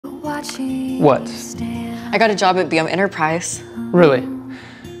What? I got a job at BM Enterprise. Really?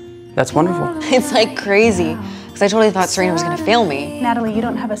 That's wonderful. It's like crazy, because I totally thought Serena was gonna fail me. Natalie, you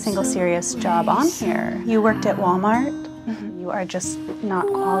don't have a single serious job on here. You worked at Walmart. You are just not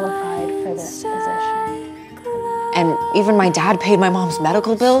qualified for this position. And even my dad paid my mom's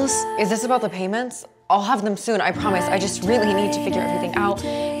medical bills. Is this about the payments? I'll have them soon, I promise. I just really need to figure everything out.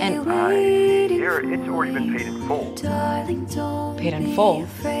 And Here, it's already been paid in full. paid in full.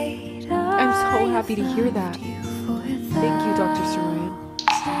 I'm so happy to hear that. Thank you, Dr. Saroyan.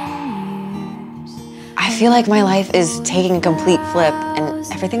 I feel like my life is taking a complete flip and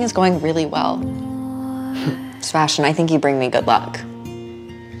everything is going really well. Sebastian, I think you bring me good luck.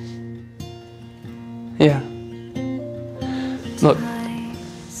 Yeah. Look,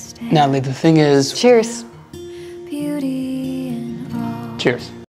 Natalie, the thing is... Cheers. Cheers.